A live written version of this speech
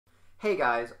Hey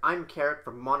guys, I'm Carrick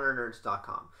from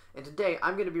MonitorNerds.com, and today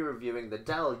I'm going to be reviewing the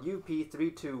Dell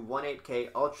UP3218K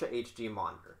Ultra HD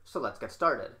monitor. So let's get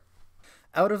started.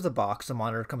 Out of the box, the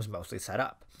monitor comes mostly set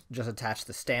up. Just attach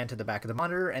the stand to the back of the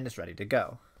monitor and it's ready to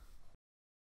go.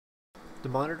 The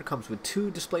monitor comes with two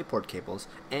DisplayPort cables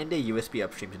and a USB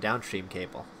upstream to downstream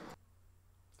cable.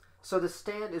 So the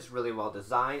stand is really well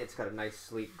designed. It's got a nice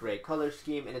sleek gray color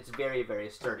scheme and it's very,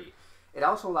 very sturdy. It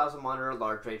also allows the monitor a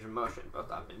large range of motion, both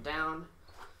up and down,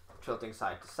 tilting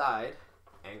side to side,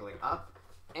 angling up,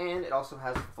 and it also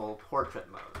has full portrait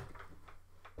mode.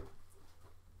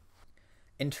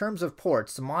 In terms of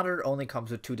ports, the monitor only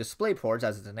comes with two display ports,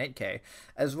 as it's an 8K,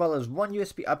 as well as one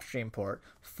USB upstream port,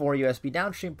 four USB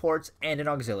downstream ports, and an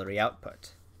auxiliary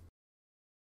output.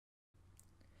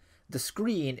 The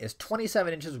screen is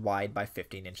 27 inches wide by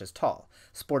 15 inches tall,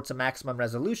 sports a maximum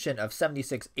resolution of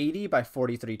 7680 by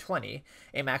 4320,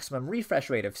 a maximum refresh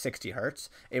rate of 60 Hz,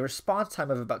 a response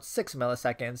time of about 6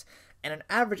 milliseconds, and an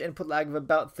average input lag of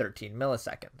about 13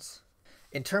 milliseconds.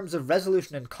 In terms of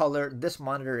resolution and color, this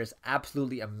monitor is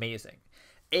absolutely amazing.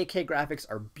 8K graphics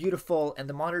are beautiful, and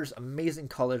the monitor's amazing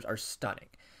colors are stunning.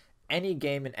 Any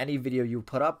game and any video you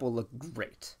put up will look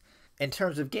great. In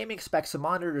terms of gaming specs, the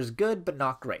monitor is good, but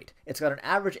not great. It's got an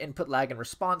average input lag and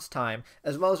response time,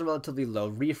 as well as a relatively low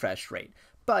refresh rate.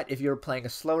 But if you're playing a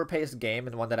slower paced game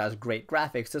and one that has great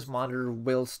graphics, this monitor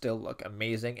will still look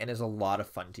amazing and is a lot of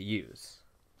fun to use.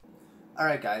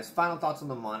 Alright guys, final thoughts on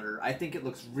the monitor. I think it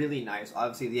looks really nice.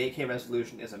 Obviously the 8K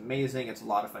resolution is amazing, it's a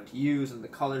lot of fun to use, and the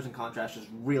colors and contrast just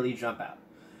really jump out.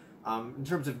 In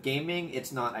terms of gaming,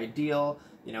 it's not ideal.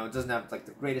 You know, it doesn't have like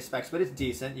the greatest specs, but it's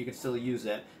decent. You can still use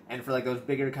it. And for like those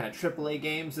bigger kind of AAA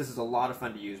games, this is a lot of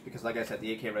fun to use because, like I said,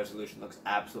 the 8K resolution looks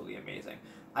absolutely amazing.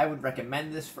 I would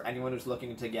recommend this for anyone who's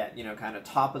looking to get, you know, kind of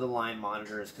top of the line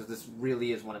monitors because this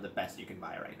really is one of the best you can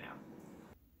buy right now.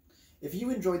 If you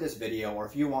enjoyed this video or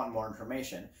if you want more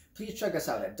information, please check us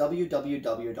out at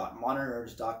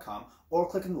www.monitornerds.com or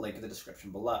click on the link in the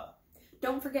description below.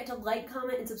 Don't forget to like,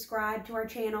 comment, and subscribe to our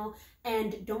channel,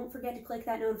 and don't forget to click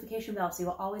that notification bell so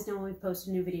you'll always know when we post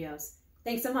new videos.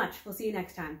 Thanks so much. We'll see you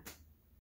next time.